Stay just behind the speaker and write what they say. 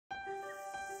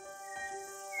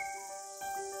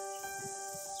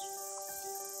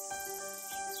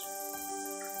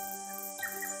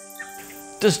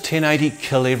Does 1080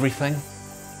 kill everything?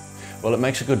 Well, it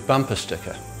makes a good bumper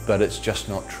sticker, but it's just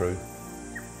not true.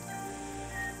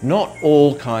 Not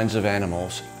all kinds of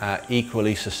animals are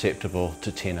equally susceptible to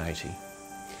 1080.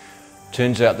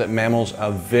 Turns out that mammals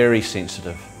are very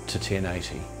sensitive to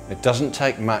 1080. It doesn't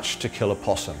take much to kill a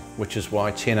possum, which is why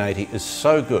 1080 is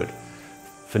so good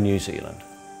for New Zealand.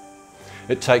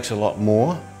 It takes a lot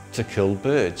more to kill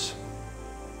birds.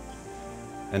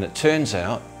 And it turns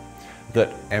out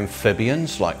that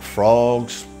amphibians like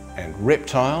frogs and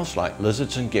reptiles like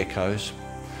lizards and geckos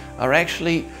are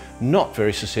actually not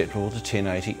very susceptible to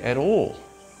 1080 at all.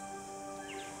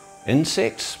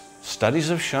 Insects, studies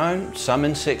have shown some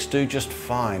insects do just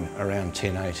fine around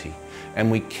 1080,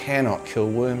 and we cannot kill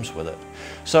worms with it.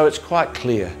 So it's quite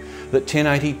clear that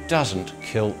 1080 doesn't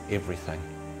kill everything.